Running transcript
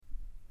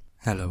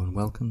Hello and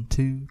welcome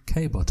to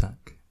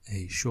K-Botak,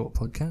 a short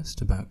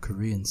podcast about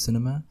Korean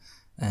cinema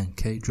and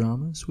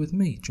K-dramas with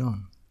me,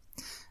 John.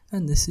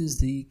 And this is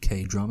the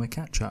K-drama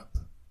catch-up,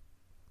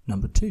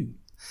 number 2.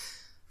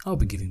 I'll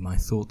be giving my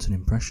thoughts and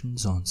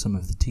impressions on some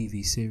of the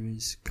TV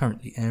series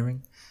currently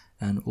airing,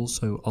 and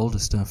also older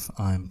stuff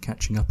I'm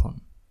catching up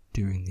on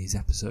during these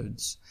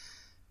episodes.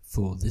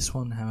 For this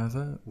one,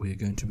 however, we're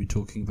going to be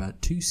talking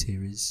about 2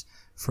 series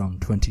from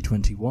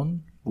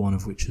 2021, one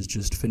of which has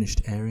just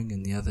finished airing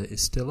and the other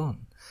is still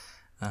on.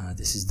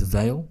 This is The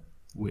Veil,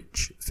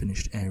 which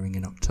finished airing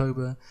in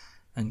October,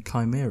 and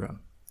Chimera,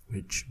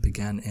 which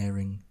began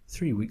airing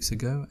 3 weeks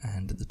ago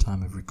and at the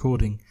time of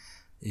recording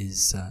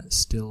is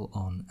still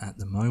on at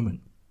the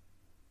moment.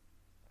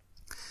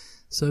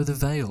 So The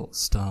Veil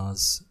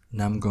stars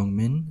Nam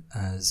Gong-min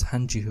as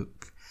Han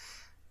Ji-hook.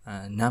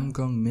 Nam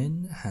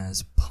Gong-min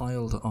has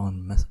piled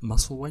on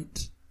muscle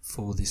weight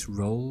for this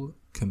role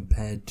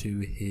compared to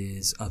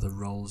his other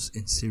roles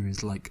in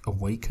series like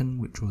Awaken,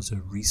 which was a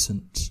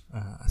recent,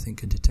 I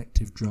think a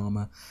detective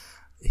drama.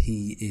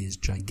 He is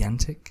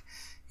gigantic.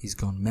 He's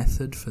gone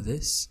method for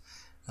this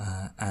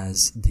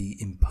as the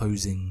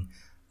imposing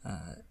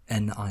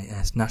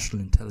NIS,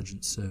 National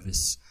Intelligence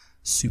Service,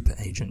 super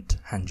agent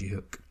Han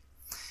Ji-hook.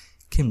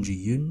 Kim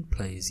Ji-yoon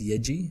plays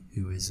Yeji,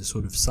 who is a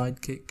sort of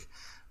sidekick.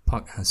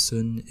 Park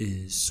Ha-sun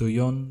is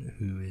So-yeon,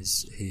 who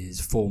is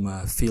his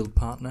former field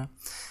partner,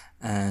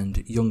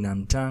 and Young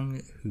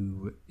Nam-jang,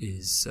 who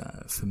is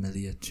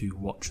familiar to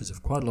watchers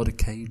of quite a lot of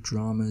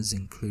K-dramas,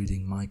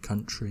 including My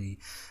Country,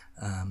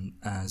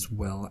 as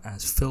well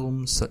as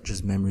films such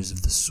as Memories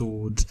of the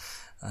Sword,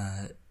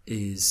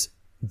 is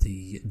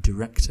the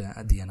director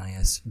at the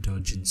NIS,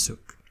 Do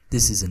Jin-suk.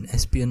 This is an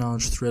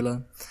espionage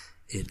thriller.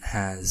 It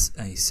has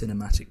a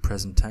cinematic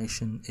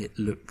presentation. It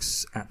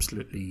looks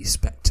absolutely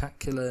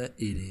spectacular.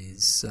 It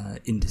is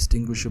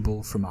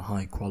indistinguishable from a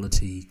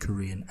high-quality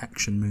Korean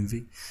action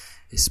movie,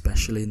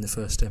 especially in the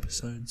first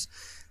episodes.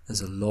 There's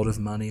a lot of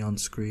money on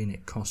screen.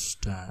 It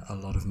cost a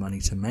lot of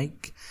money to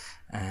make.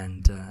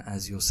 And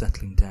as you're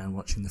settling down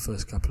watching the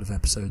first couple of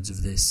episodes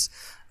of this,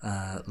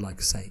 like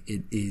I say,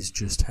 it is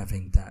just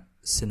having that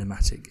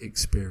cinematic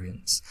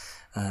experience.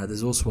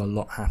 There's also a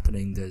lot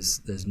happening.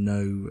 There's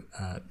no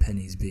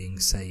pennies being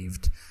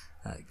saved,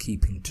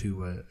 keeping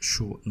to a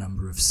short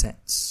number of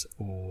sets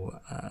or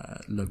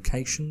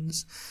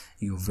locations.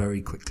 You're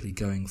very quickly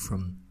going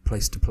from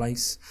place to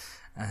place,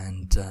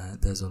 and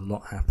there's a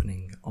lot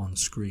happening on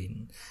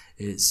screen.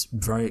 It's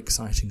very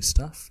exciting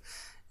stuff.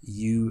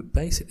 You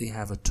basically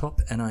have a top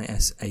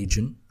NIS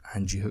agent,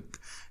 Han Ji-hook,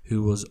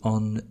 who was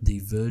on the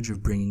verge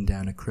of bringing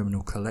down a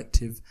criminal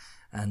collective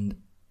and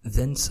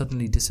then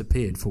suddenly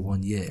disappeared for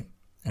 1 year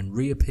and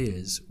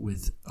reappears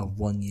with a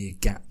 1-year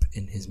gap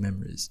in his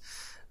memories.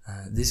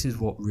 This is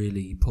what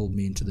really pulled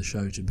me into the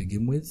show to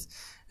begin with.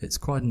 It's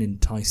quite an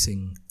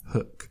enticing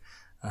hook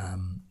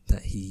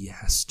that he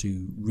has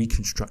to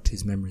reconstruct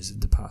his memories of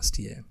the past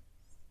year.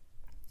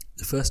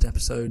 The first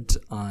episode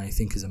I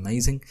think is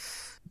amazing.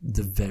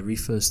 The very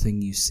first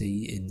thing you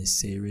see in this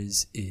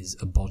series is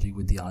a body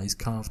with the eyes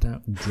carved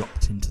out,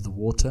 dropped into the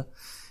water.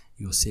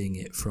 You're seeing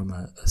it from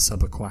a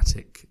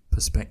subaquatic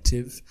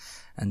perspective,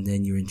 and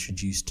then you're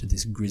introduced to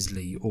this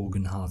grisly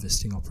organ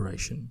harvesting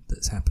operation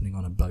that's happening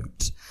on a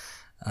boat.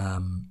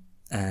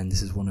 And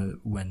this is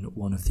when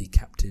one of the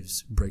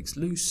captives breaks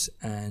loose,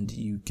 and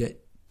you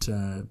get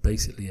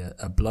basically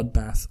a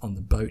bloodbath on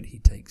the boat. He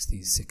takes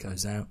these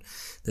sickos out.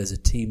 There's a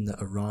team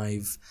that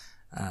arrive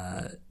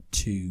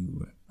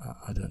to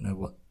I don't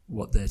know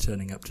what they're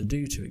turning up to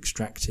do, to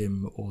extract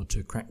him or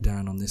to crack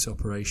down on this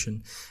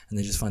operation, and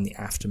they just find the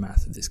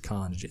aftermath of this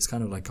carnage. It's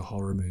kind of like a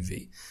horror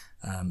movie.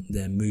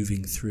 They're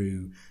moving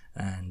through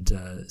and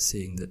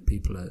seeing that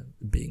people are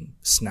being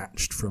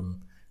snatched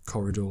from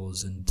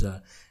corridors, and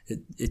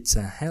it's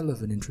a hell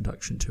of an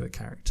introduction to a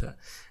character.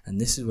 And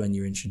this is when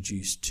you're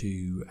introduced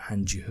to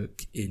Han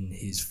Ji-hook in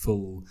his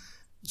full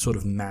sort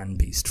of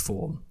man-beast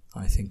form,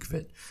 I think of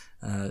it.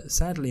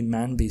 Sadly,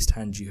 man-beast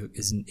Han Ji-hook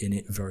isn't in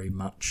it very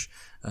much,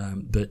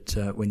 but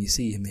when you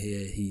see him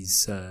here,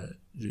 he's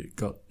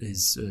got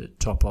his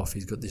top off,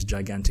 he's got this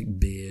gigantic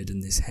beard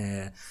and this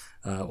hair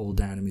all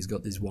down him, he's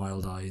got these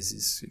wild eyes,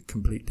 he's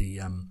completely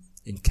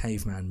in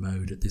caveman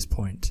mode at this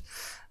point.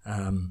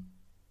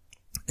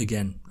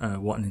 Again,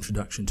 what an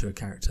introduction to a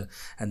character.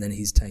 And then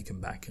he's taken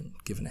back and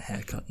given a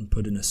haircut and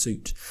put in a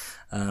suit.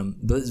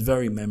 But it's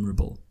very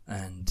memorable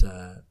and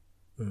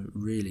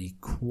really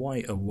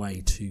quite a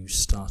way to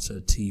start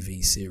a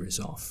TV series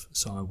off.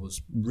 So I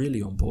was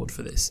really on board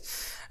for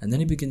this. And then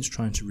he begins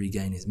trying to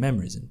regain his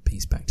memories and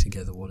piece back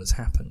together what has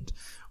happened,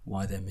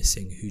 why they're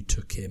missing, who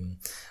took him.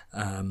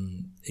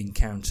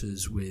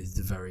 Encounters with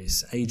the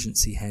various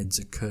agency heads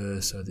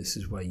occur. So this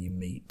is where you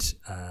meet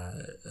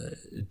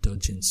Do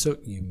Jin-suk,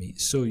 you meet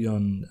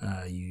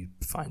So-yeon, you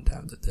find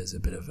out that there's a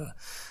bit of a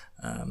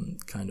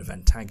kind of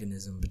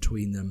antagonism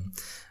between them.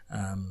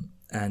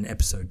 And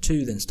episode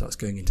 2 then starts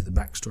going into the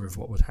backstory of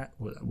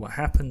what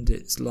happened.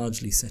 It's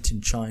largely set in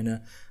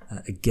China.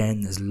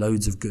 Again, there's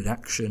loads of good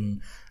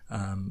action,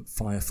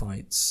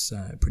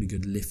 firefights, pretty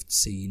good lift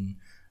scene,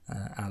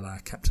 a la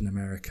Captain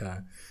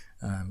America,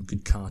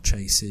 good car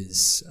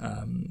chases,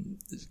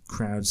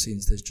 crowd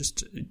scenes. There's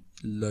just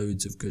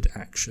loads of good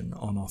action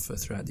on offer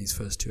throughout these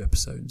first 2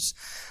 episodes.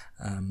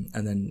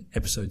 And then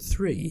episode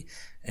 3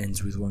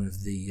 ends with one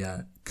of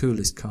the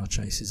coolest car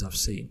chases I've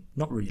seen.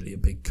 Not really a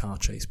big car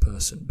chase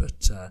person,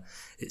 but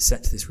it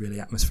sets this really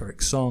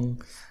atmospheric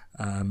song.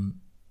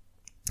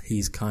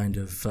 He's kind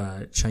of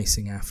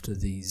chasing after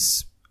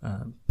these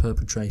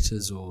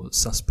perpetrators or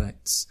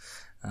suspects.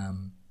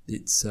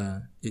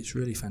 It's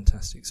really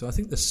fantastic. So I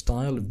think the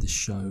style of this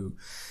show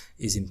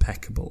is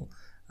impeccable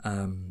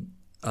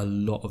a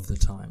lot of the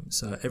time.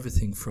 So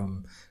everything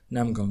from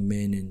Nam Gong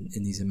Min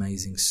in these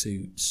amazing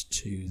suits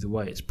to the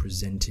way it's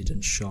presented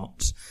and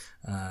shot,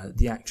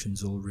 the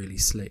action's all really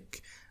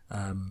slick,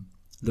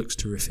 looks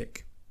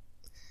terrific.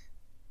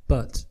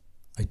 But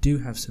I do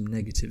have some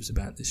negatives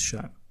about this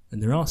show,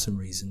 and there are some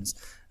reasons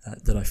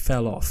that I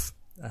fell off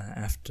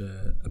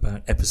after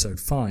about episode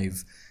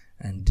 5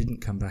 and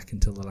didn't come back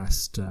until the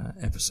last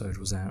episode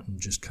was out and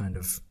just kind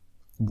of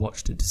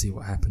watched it to see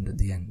what happened at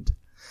the end.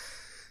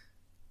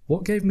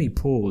 What gave me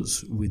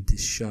pause with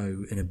this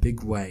show in a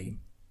big way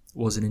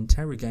was an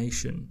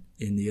interrogation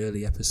in the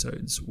early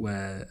episodes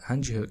where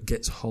Han Ji-hyuk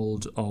gets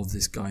hold of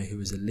this guy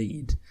who is a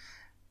lead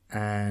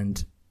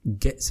and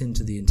gets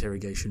into the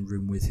interrogation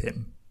room with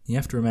him. You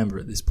have to remember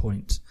at this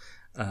point,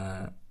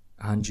 Han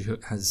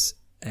Ji-hyuk has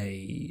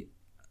a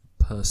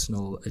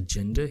personal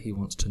agenda. He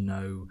wants to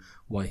know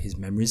why his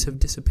memories have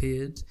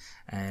disappeared,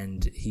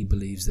 and he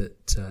believes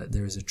that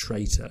there is a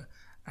traitor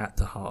at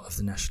the heart of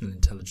the National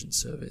Intelligence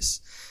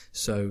Service.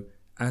 So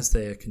as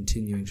they are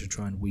continuing to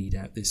try and weed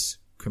out this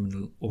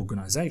criminal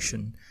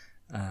organisation,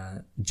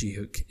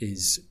 Ji-hyuk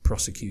is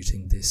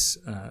prosecuting this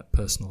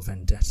personal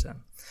vendetta.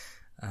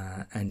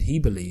 And he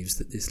believes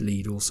that this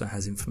lead also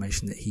has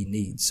information that he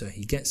needs. So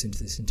he gets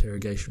into this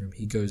interrogation room,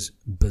 he goes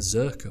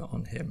berserker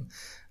on him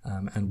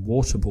and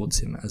waterboards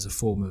him as a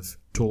form of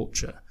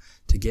torture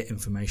to get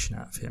information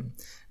out of him.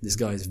 This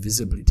guy is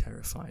visibly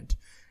terrified.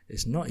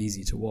 It's not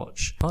easy to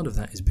watch. Part of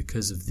that is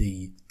because of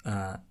the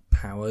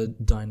power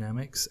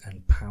dynamics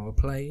and power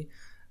play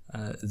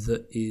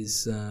that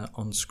is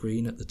on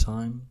screen at the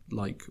time.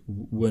 Like,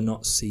 we're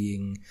not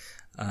seeing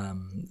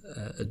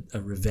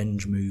a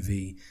revenge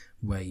movie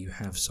where you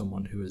have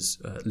someone who has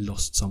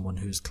lost someone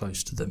who is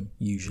close to them,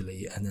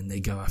 usually, and then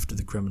they go after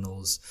the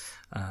criminals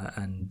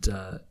and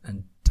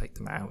take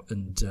them out.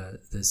 And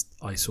there's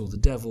I Saw the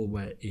Devil,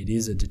 where it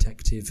is a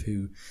detective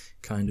who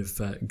kind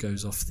of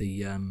goes off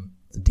the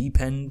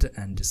deep end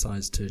and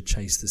decides to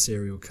chase the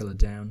serial killer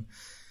down.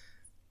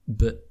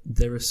 But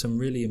there are some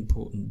really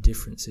important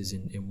differences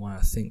in why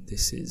I think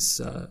this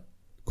is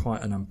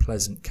quite an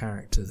unpleasant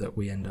character that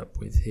we end up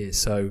with here.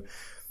 So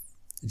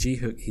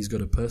Ji-hyuk, he's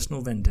got a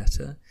personal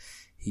vendetta.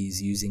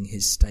 He's using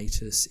his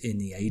status in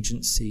the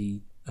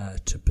agency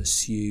to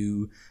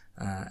pursue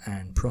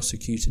and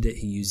prosecuted it.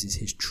 He uses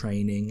his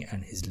training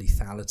and his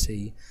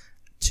lethality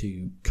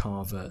to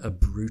carve a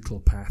brutal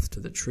path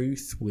to the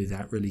truth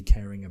without really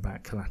caring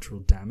about collateral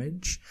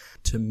damage.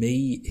 To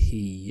me,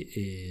 he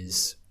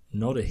is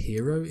not a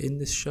hero in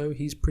this show.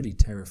 He's pretty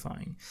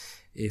terrifying.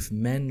 If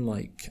men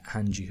like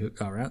Han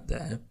Ji-hyuk are out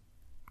there,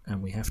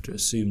 and we have to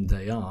assume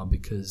they are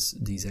because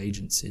these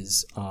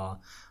agencies are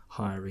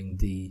hiring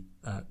the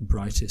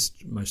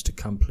brightest, most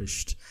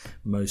accomplished,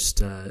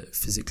 most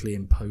physically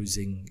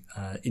imposing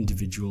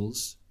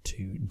individuals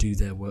to do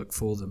their work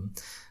for them,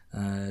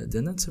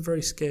 then that's a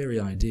very scary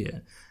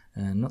idea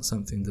and not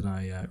something that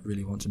I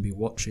really want to be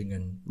watching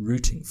and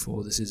rooting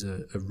for. This is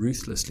a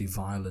ruthlessly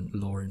violent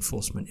law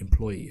enforcement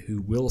employee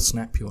who will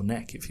snap your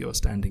neck if you're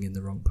standing in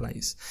the wrong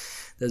place.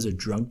 There's a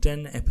drug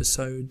den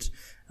episode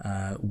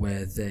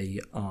where they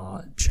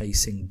are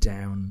chasing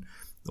down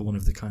one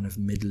of the kind of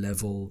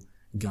mid-level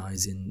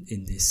guys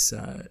in this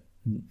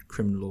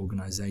criminal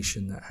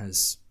organization that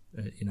has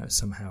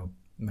somehow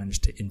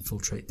managed to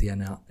infiltrate the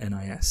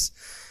NIS.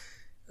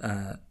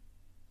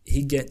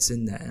 He gets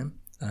in there.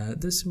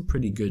 There's some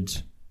pretty good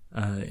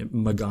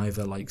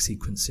MacGyver-like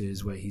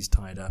sequences where he's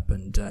tied up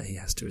and he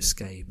has to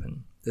escape,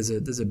 and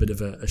there's a bit of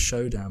a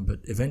showdown, but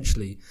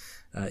eventually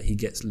he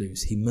gets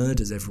loose. He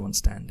murders everyone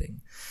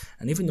standing,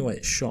 and even the way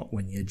it's shot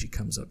when Yeji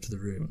comes up to the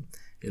room,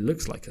 it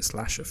looks like a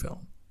slasher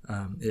film.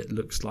 It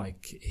looks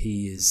like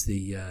he is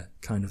the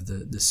kind of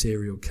the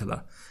serial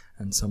killer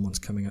and someone's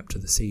coming up to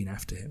the scene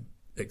after him,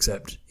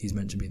 except he's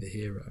meant to be the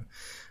hero.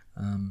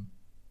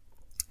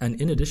 And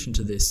in addition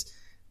to this,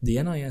 the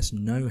NIS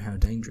know how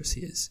dangerous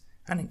he is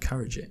and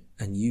encourage it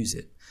and use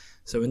it.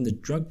 So in the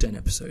drug den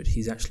episode,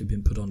 he's actually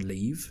been put on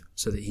leave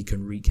so that he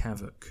can wreak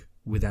havoc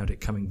without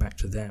it coming back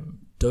to them.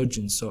 Do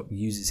Jin-sok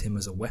uses him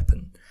as a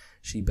weapon.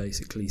 She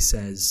basically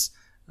says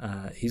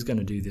he's going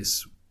to do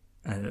this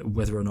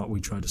whether or not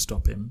we try to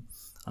stop him.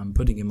 I'm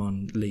putting him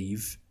on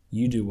leave.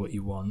 You do what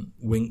you want.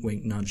 Wink,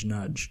 wink, nudge,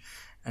 nudge.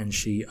 And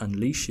she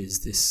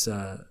unleashes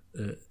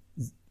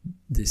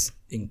this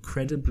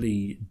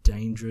incredibly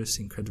dangerous,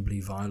 incredibly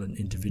violent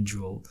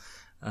individual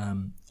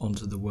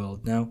onto the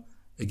world. Now,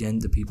 again,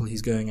 the people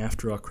he's going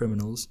after are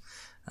criminals.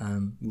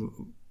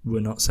 we're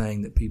not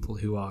saying that people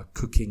who are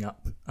cooking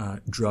up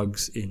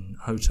drugs in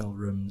hotel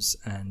rooms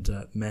and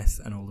meth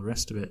and all the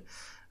rest of it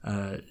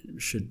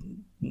should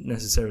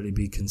necessarily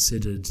be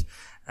considered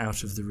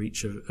out of the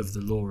reach of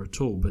the law at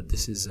all. But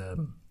this is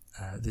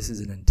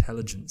an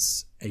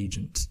intelligence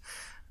agent,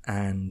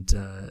 and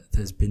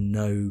there's been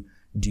no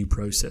due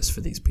process for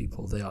these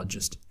people. They are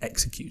just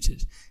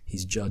executed.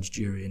 He's judge,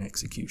 jury, and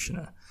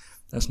executioner.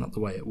 That's not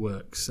the way it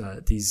works.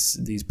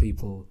 These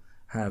people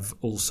have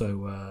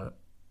also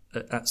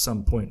at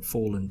some point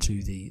fallen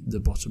to the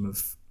bottom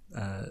of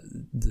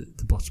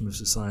the bottom of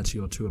society,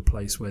 or to a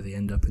place where they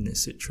end up in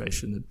this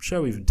situation. The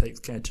show even takes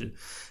care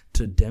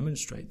to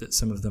demonstrate that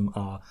some of them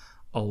are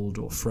old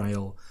or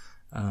frail.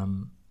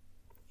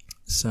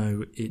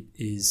 So it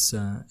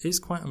is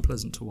quite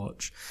unpleasant to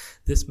watch.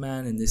 This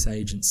man and this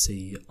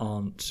agency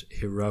aren't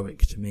heroic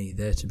to me.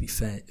 They're to be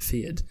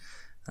feared.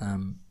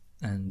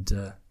 And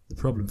the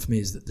problem for me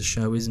is that the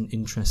show isn't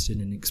interested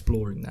in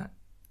exploring that.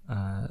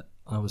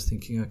 I was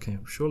thinking, okay,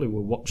 surely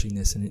we're watching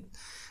this and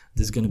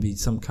there's going to be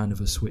some kind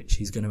of a switch.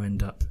 He's going to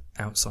end up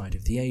outside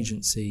of the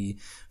agency,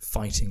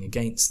 fighting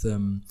against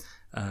them.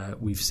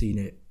 We've seen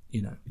it,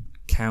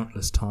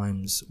 countless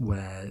times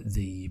where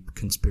the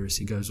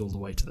conspiracy goes all the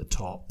way to the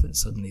top and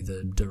suddenly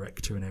the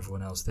director and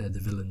everyone else, they're the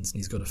villains and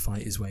he's got to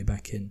fight his way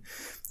back in.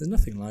 There's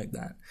nothing like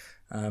that.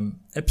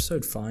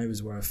 Episode 5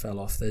 is where I fell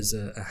off. There's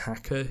a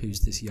hacker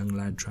who's this young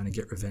lad trying to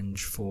get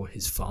revenge for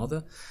his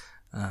father,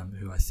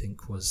 who I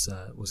think was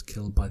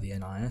killed by the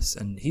NIS,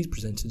 and he's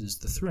presented as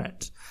the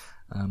threat.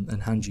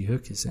 And Han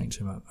Ji-hook is saying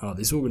to him,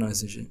 this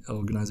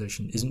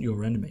organization isn't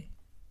your enemy.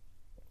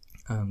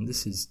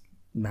 This is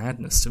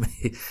madness to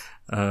me,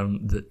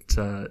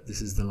 that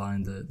this is the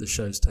line the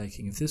show's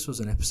taking. If this was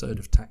an episode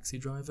of Taxi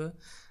Driver,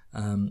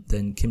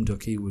 then Kim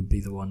Duk-hee would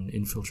be the one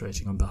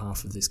infiltrating on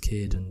behalf of this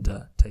kid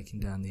and taking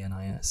down the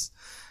NIS,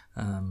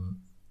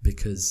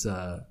 because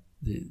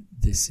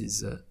this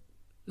is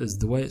as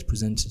the way it's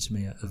presented to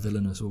me, a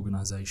villainous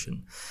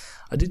organisation.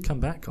 I did come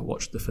back. I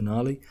watched the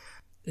finale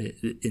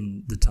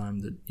in the time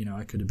that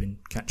I could have been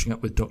catching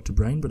up with Dr.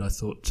 Brain, but I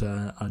thought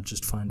I'd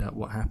just find out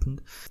what happened.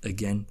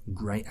 Again,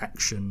 great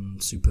action,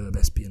 superb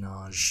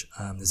espionage.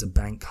 There's a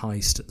bank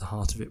heist at the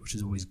heart of it, which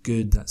is always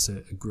good. That's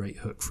a great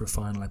hook for a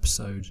final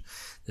episode.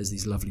 There's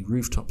these lovely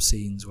rooftop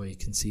scenes where you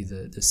can see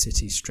the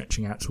city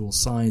stretching out to all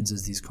sides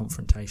as these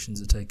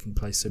confrontations are taking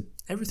place. So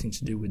everything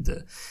to do with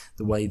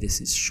the way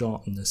this is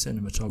shot and the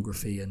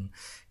cinematography and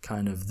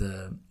kind of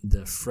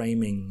the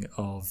framing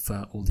of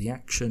all the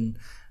action.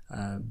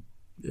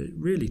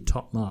 Really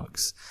top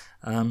marks.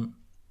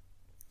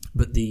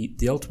 But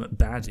the ultimate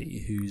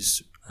baddie,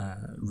 who's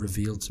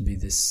revealed to be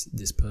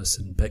this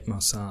person, Baek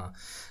Mo-sa,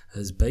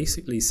 has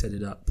basically set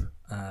it up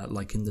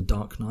like in The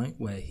Dark Knight,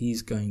 where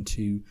he's going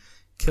to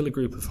kill a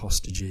group of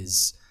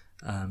hostages.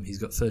 He's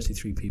got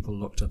 33 people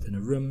locked up in a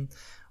room,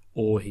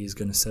 or he's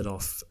going to set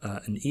off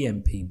an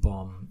EMP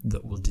bomb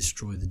that will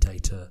destroy the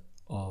data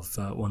of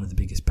one of the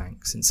biggest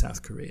banks in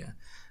South Korea.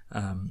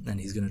 And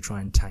he's going to try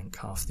and tank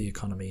half the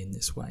economy in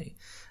this way.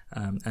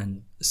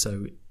 And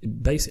so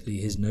basically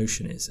his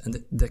notion is,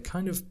 and they're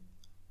kind of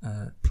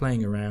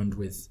playing around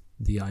with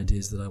the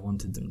ideas that I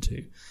wanted them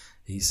to.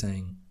 He's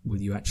saying,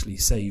 will you actually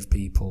save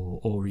people,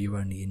 or are you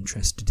only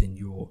interested in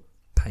your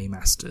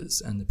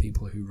paymasters and the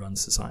people who run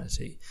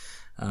society?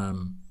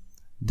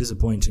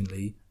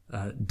 Disappointingly,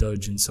 Do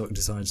Jin-seok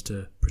decides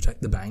to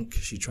protect the bank.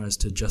 She tries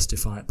to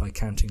justify it by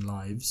counting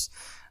lives.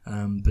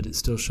 But it's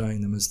still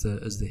showing them as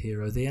the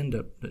hero. They end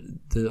up,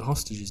 the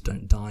hostages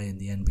don't die in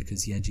the end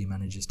because Yeji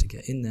manages to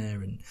get in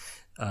there, and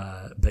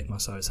Baek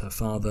Mo-sa is her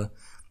father,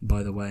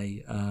 by the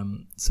way.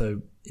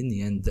 So in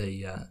the end,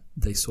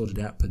 they sort it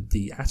out. But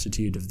the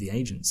attitude of the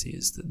agency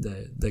is that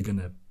they're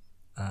going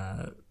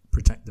to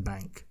protect the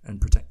bank and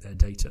protect their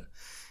data,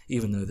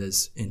 even though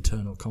there's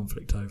internal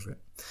conflict over it.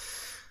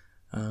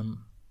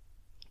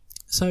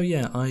 So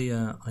yeah,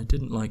 I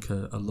didn't like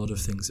a lot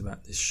of things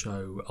about this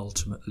show.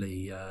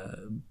 Ultimately,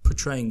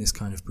 portraying this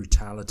kind of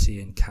brutality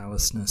and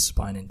callousness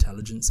by an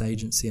intelligence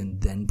agency and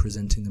then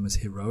presenting them as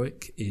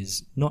heroic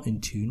is not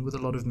in tune with a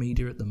lot of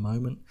media at the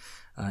moment,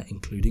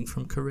 including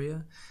from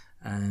Korea.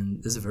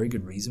 And there's a very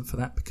good reason for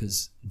that,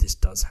 because this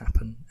does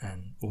happen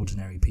and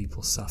ordinary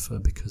people suffer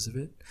because of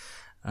it.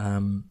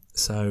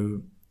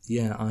 So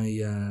yeah,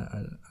 I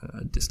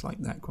dislike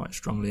that quite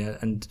strongly.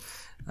 And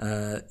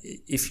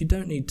if you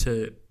don't need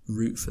to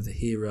root for the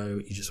hero,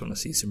 you just want to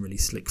see some really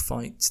slick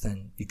fights,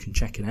 then you can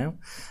check it out.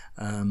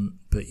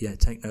 But yeah,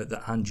 take note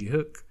that Han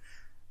Ji-hook,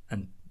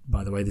 and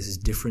by the way, this is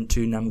different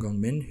to Nam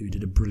Gong-min, who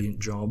did a brilliant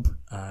job,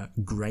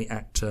 great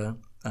actor.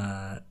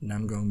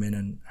 Nam Gong-min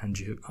and Han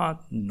Ji-hook are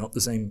not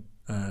the same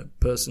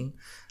person.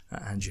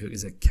 Han Ji-hook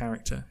is a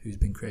character who's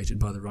been created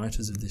by the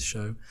writers of this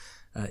show.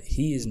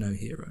 He is no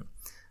hero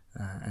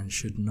and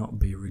should not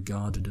be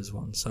regarded as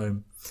one.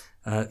 So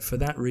for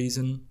that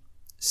reason,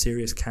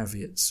 serious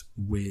caveats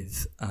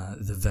with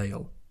the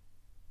Veil,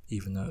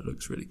 even though it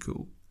looks really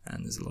cool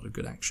and there's a lot of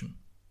good action.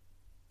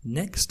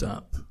 Next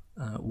up,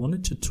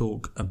 wanted to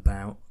talk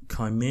about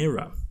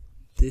Chimera.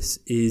 This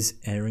is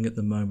airing at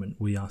the moment.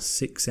 We are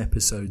 6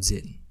 episodes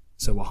in.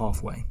 So we're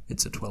halfway.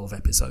 It's a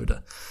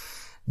 12-episoder.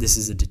 This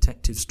is a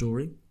detective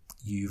story.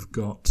 You've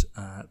got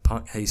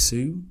Park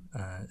Hae-soo,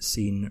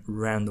 seen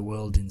around the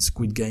world in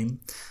Squid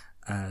Game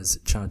as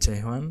Cha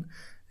Jae-hwan,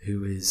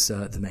 who is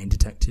the main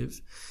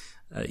detective.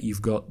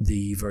 You've got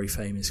the very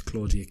famous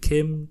Claudia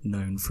Kim,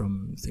 known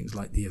from things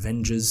like The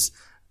Avengers,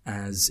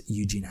 as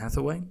Eugene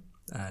Hathaway,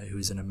 who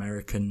is an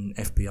American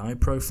FBI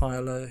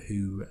profiler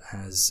who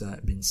has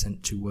been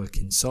sent to work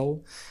in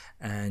Seoul.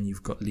 And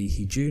you've got Lee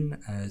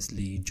Hee-jun as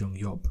Lee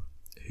Jung-yob,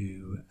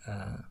 who,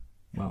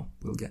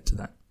 we'll get to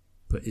that,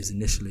 but is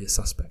initially a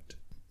suspect.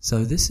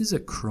 So this is a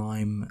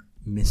crime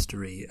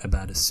mystery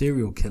about a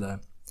serial killer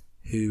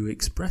who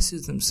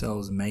expresses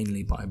themselves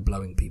mainly by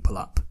blowing people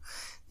up.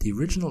 The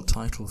original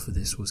title for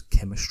this was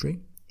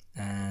Chemistry,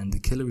 and the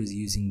killer is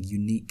using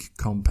unique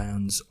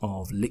compounds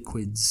of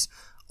liquids,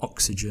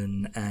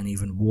 oxygen, and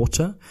even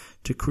water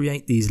to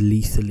create these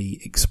lethally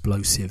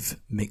explosive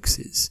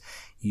mixes.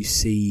 You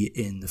see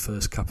in the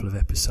first couple of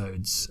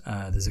episodes,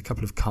 there's a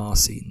couple of car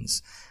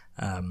scenes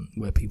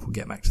where people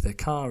get back to their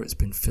car. It's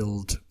been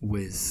filled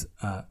with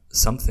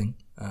something,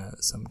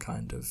 some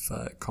kind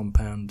of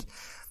compound.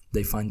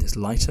 They find this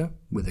lighter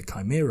with a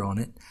chimera on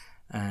it,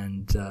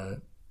 and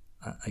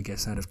I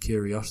guess out of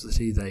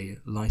curiosity, they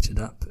light it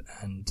up,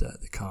 and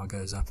the car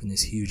goes up in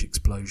this huge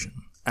explosion.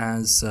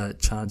 As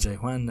Cha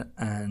Jae-hwan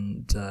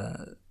and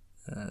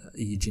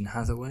Eugene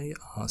Hathaway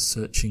are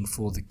searching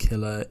for the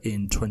killer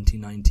in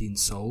 2019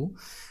 Seoul,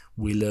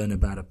 we learn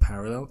about a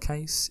parallel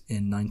case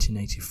in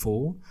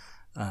 1984,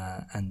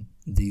 and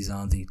these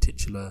are the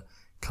titular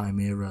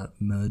Chimera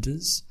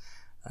murders.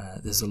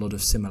 There's a lot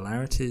of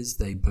similarities.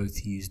 They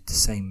both used the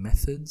same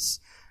methods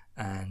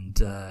and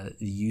the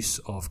use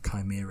of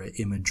chimera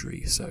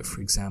imagery. So,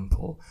 for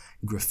example,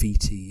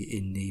 graffiti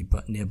in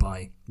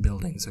nearby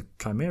buildings. A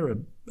chimera,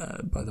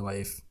 by the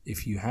way,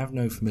 if you have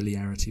no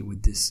familiarity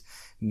with this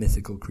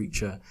mythical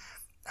creature,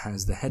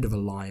 has the head of a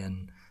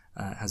lion,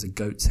 has a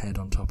goat's head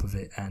on top of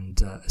it,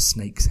 and a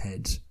snake's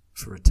head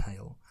for a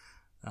tail.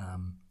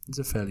 It's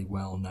a fairly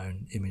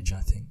well-known image, I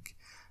think.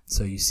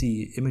 So you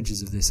see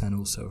images of this, and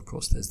also, of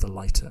course, there's the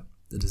lighter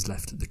that is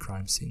left at the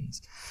crime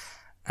scenes.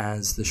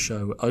 As the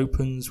show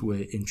opens,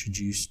 we're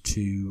introduced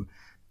to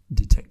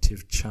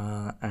Detective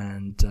Cha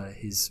and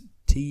his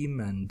team,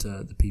 and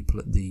the people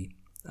at the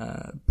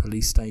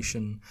police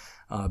station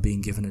are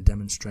being given a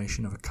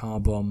demonstration of a car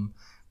bomb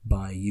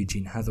by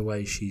Eugene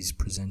Hathaway. She's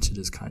presented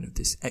as kind of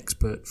this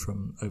expert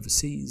from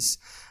overseas.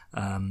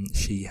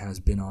 She has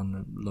been on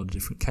a lot of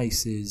different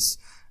cases.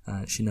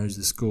 She knows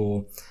the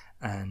score,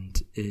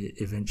 and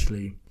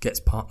eventually gets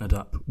partnered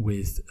up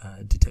with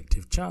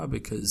Detective Cha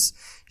because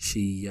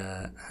she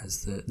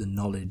has the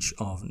knowledge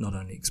of not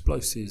only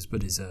explosives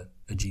but is a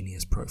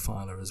genius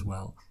profiler as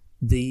well.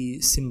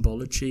 The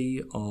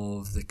symbology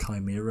of the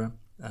chimera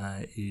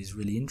is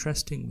really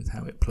interesting with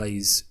how it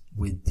plays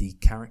with the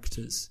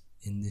characters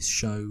in this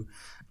show,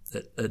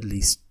 at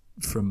least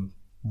from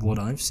what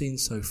I've seen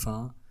so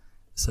far.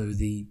 So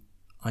the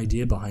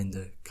idea behind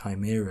the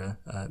chimera,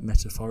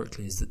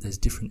 metaphorically, is that there's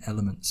different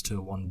elements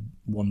to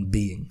one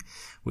being,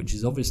 which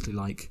is obviously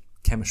like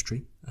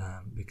chemistry,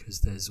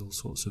 because there's all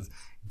sorts of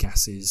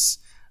gases,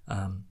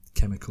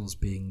 chemicals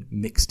being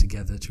mixed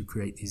together to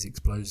create these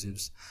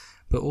explosives.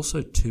 But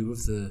also two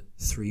of the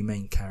three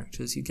main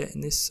characters you get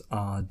in this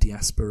are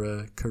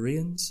diaspora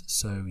Koreans.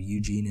 So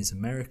Eugene is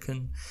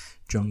American,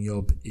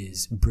 Jung-yob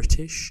is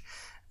British,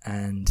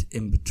 and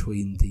in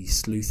between the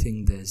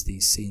sleuthing, there's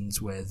these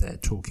scenes where they're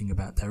talking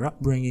about their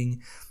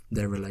upbringing,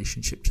 their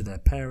relationship to their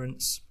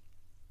parents.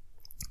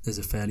 There's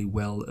a fairly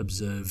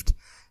well-observed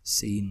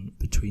scene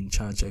between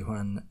Cha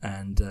Jae-hwan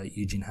and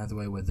Eugene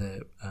Hathaway where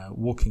they're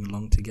walking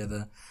along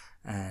together,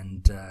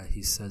 and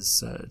he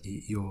says,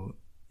 your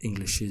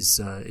English is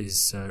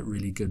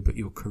really good, but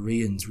your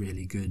Korean's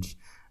really good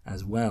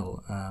as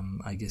well.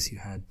 I guess you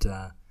had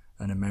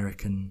an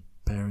American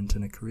parent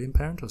and a Korean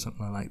parent or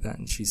something like that.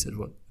 And she said,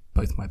 what?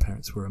 Both my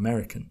parents were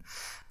American,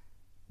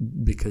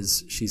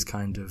 because she's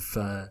kind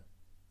of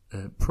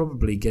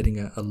probably getting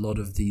a lot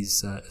of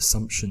these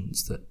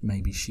assumptions that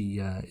maybe she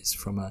is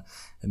from a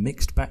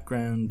mixed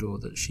background, or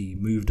that she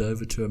moved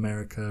over to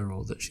America,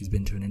 or that she's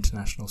been to an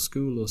international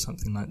school or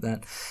something like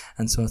that.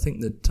 And so I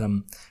think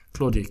that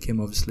Claudia Kim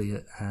obviously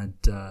had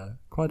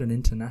quite an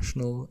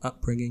international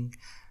upbringing,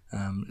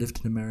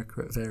 lived in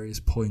America at various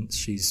points.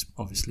 She's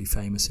obviously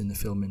famous in the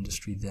film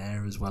industry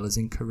there as well as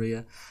in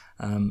Korea.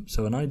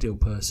 So an ideal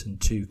person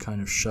to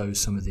kind of show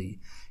some of the,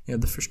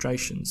 the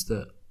frustrations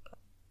that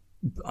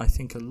I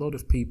think a lot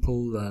of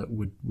people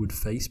would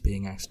face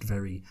being asked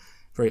very,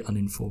 very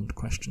uninformed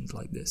questions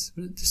like this.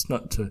 But just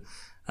not to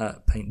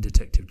paint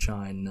Detective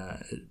Cha in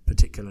a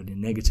particularly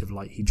negative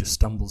light. He just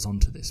stumbles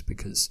onto this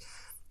because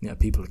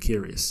people are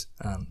curious,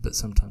 but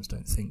sometimes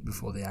don't think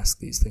before they ask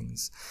these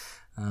things.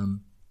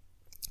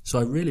 So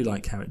I really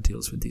like how it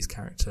deals with these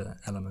character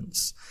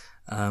elements.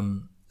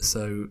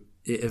 So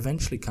it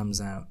eventually comes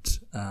out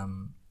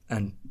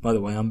And by the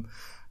way, I'm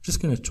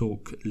just going to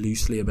talk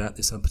loosely about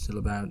this up until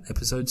about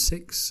episode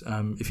 6.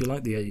 If you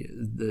like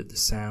the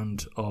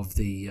sound of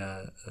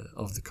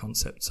the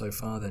concept so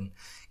far, then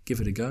give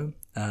it a go,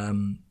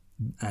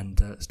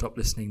 and stop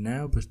listening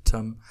now. But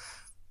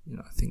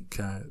I think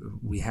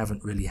we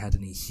haven't really had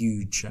any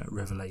huge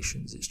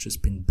revelations. It's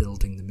just been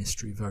building the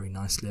mystery very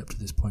nicely up to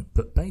this point.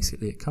 But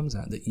basically, it comes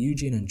out that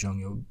Eugene and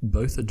Jonghyeo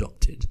both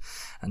adopted,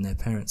 and their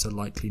parents are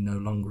likely no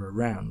longer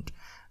around.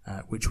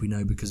 Which we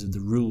know because of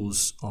the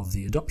rules of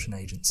the adoption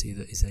agency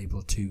that is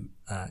able to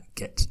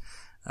get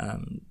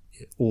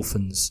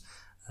orphans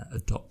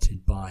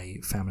adopted by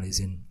families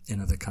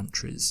in other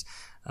countries,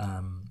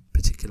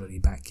 particularly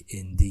back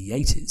in the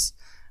 80s,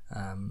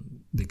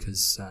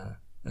 because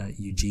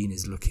Eugene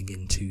is looking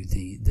into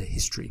the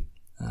history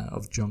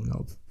of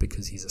Jonghyeo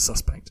because he's a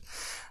suspect.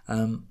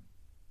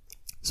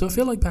 So I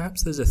feel like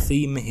perhaps there's a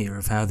theme here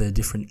of how their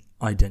different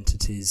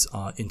identities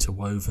are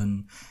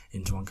interwoven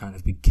into one kind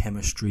of big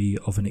chemistry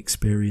of an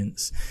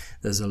experience.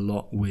 There's a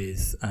lot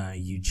with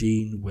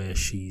Eugene, where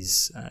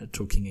she's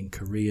talking in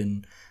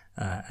Korean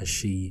as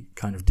she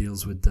kind of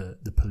deals with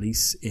the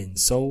police in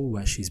Seoul,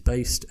 where she's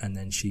based, and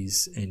then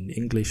she's in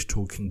English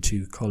talking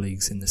to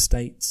colleagues in the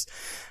States.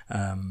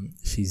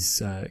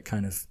 She's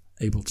kind of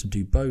able to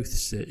do both.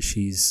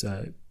 She's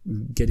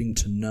getting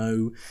to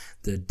know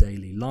the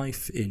daily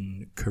life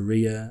in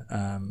Korea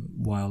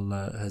while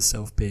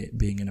herself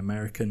being an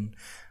American.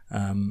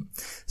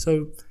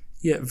 So,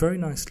 yeah, very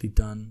nicely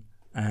done.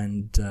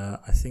 And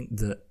I think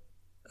that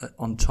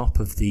on top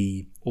of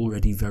the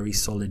already very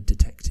solid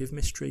detective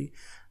mystery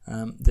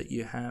that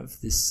you have,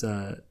 this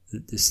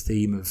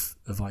theme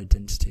of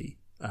identity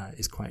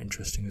is quite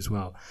interesting as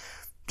well.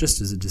 Just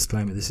as a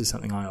disclaimer, this is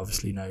something I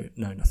obviously know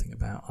nothing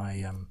about.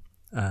 I am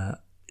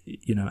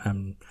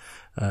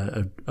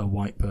a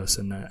white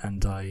person,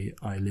 and I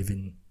live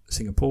in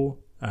Singapore,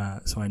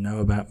 so I know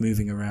about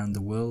moving around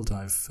the world.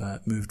 I've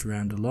moved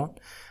around a lot.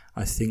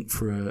 I think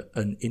for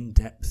an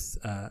in-depth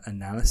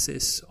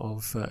analysis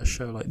of a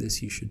show like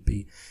this, you should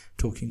be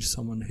talking to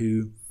someone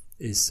who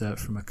is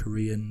from a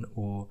Korean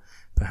or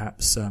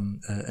perhaps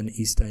an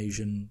East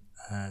Asian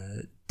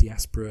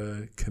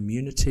diaspora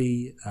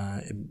community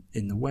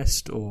in the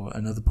West or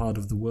another part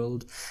of the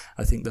world.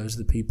 I think those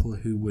are the people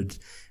who would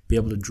be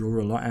able to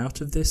draw a lot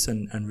out of this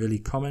and really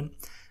comment.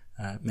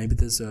 Maybe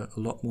there's a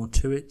lot more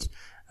to it.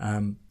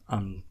 I'm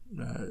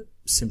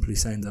simply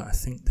saying that I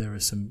think there are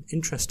some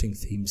interesting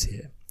themes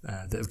here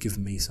that have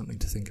given me something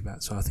to think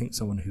about. So I think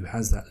someone who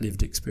has that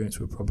lived experience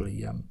will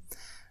probably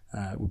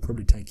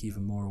take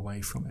even more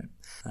away from it.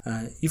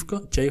 You've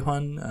got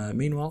Jae-hwan,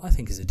 meanwhile, I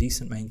think is a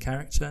decent main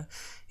character.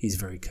 He's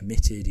very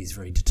committed, he's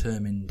very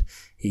determined,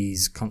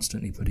 he's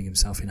constantly putting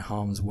himself in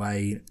harm's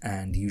way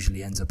and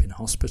usually ends up in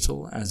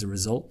hospital as a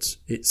result.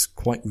 It's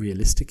quite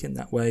realistic in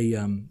that way.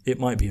 It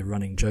might be a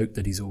running joke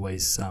that he's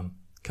always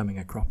coming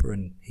a cropper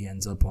and he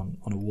ends up on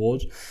a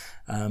ward.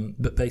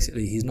 But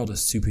basically he's not a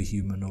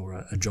superhuman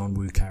or a John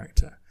Woo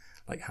character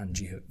like Han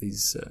Ji-hook.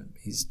 He's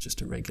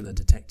just a regular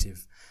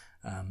detective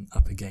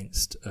up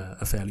against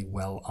a fairly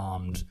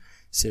well-armed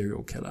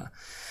serial killer.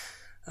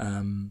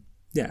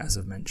 As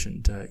I've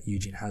mentioned,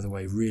 Eugene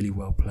Hathaway, really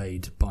well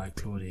played by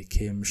Claudia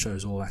Kim,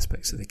 shows all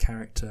aspects of the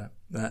character.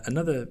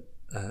 Another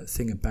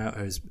thing about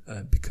her is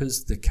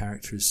because the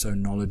character is so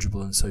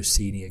knowledgeable and so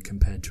senior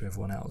compared to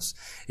everyone else,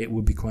 it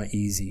would be quite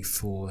easy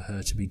for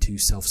her to be too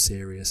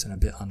self-serious and a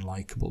bit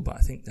unlikable, but I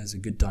think there's a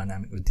good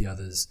dynamic with the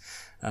others.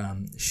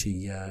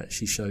 She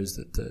shows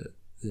that the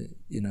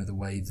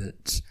way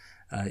that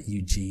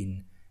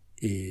Eugene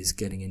is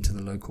getting into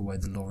the local way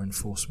the law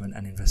enforcement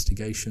and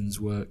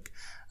investigations work,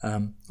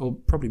 or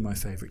probably my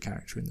favourite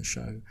character in the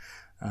show.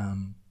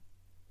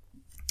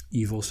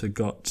 You've also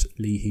got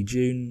Lee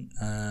Hee-jun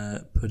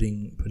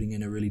putting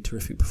in a really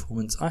terrific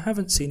performance. I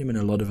haven't seen him in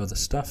a lot of other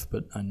stuff,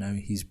 but I know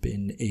he's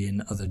been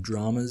in other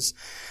dramas.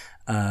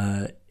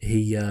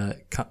 He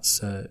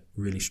cuts a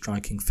really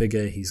striking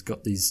figure. He's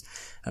got these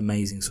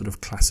amazing sort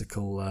of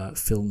classical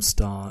film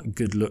star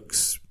good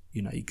looks.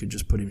 You know, you could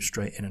just put him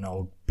straight in an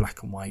old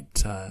black and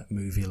white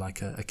movie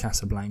like a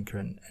Casablanca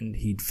and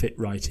he'd fit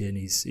right in.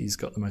 He's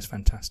got the most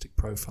fantastic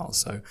profile.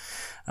 So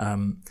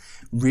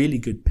really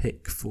good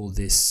pick for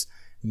this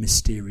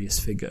mysterious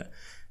figure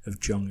of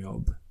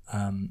Jonghyeo.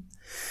 And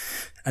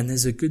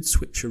there's a good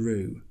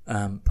switcheroo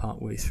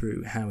partway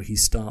through, how he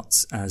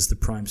starts as the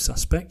prime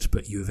suspect,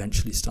 but you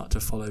eventually start to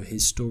follow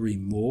his story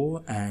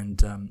more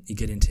and you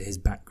get into his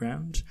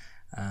background.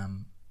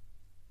 On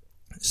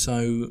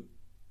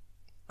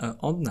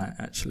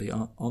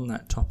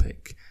that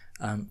topic,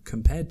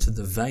 compared to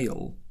The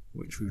Veil,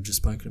 which we've just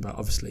spoken about,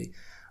 obviously,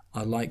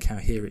 I like how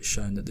here it's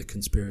shown that the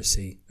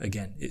conspiracy,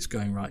 again, it's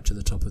going right to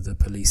the top of the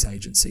police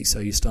agency. So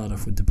you start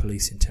off with the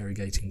police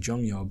interrogating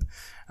Jonghyeo.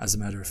 As a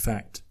matter of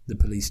fact, the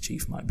police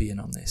chief might be in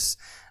on this.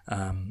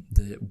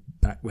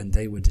 Back when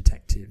they were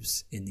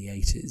detectives in the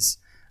 80s,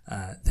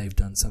 they've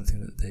done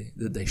something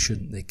that they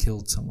shouldn't. They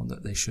killed someone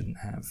that they shouldn't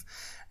have.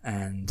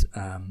 And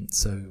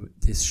so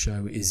this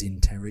show is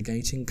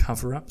interrogating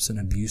cover-ups and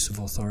abuse of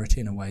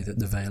authority in a way that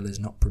The Veil is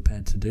not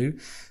prepared to do.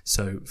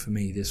 So for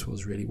me, this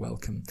was really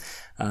welcome.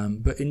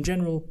 But in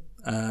general,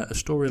 a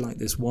story like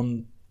this,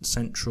 one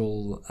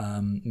central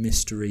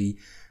mystery,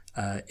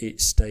 it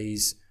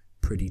stays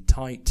pretty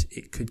tight.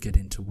 It could get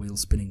into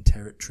wheel-spinning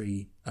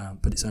territory,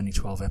 but it's only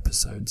 12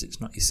 episodes. It's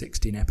not your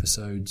 16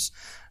 episodes.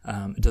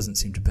 It doesn't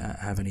seem to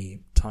have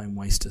any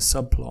time-waster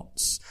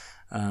subplots.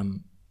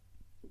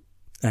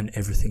 And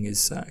everything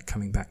is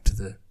coming back to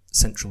the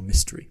central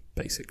mystery,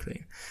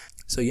 basically.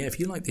 So yeah, if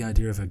you like the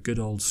idea of a good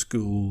old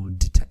school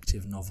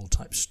detective novel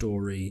type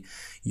story,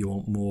 you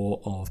want more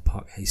of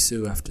Park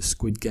Hae-soo after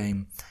Squid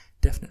Game,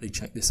 definitely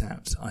check this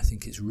out. I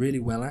think it's really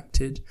well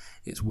acted,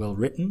 it's well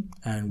written,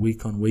 and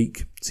week on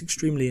week, it's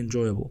extremely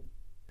enjoyable.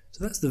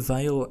 So that's The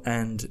Veil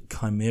and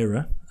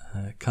Chimera,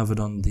 covered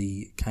on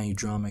the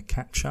K-drama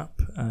Catch-Up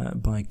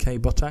by K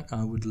Botak.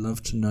 I would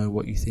love to know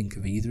what you think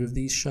of either of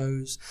these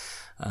shows.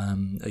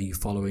 Are you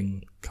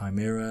following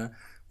Chimera?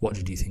 What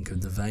did you think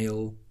of The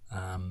Veil?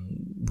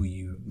 Were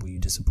you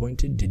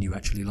disappointed? Did you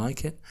actually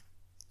like it?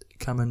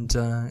 Come and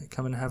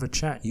have a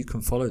chat. You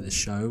can follow this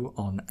show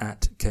on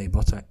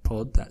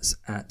 @KBotakPod. That's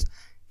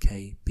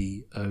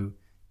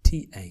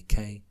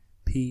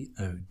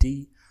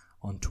 @KBOTAKPOD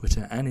on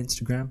Twitter and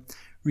Instagram.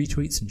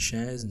 Retweets and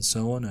shares and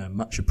so on are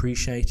much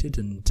appreciated,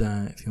 and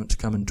if you want to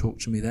come and talk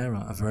to me there,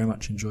 I very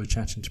much enjoy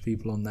chatting to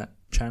people on that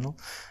channel.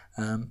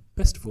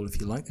 Best of all, if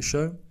you like the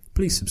show,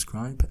 please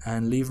subscribe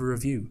and leave a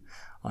review.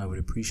 I would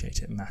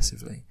appreciate it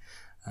massively.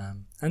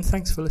 And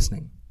thanks for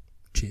listening.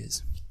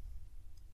 Cheers.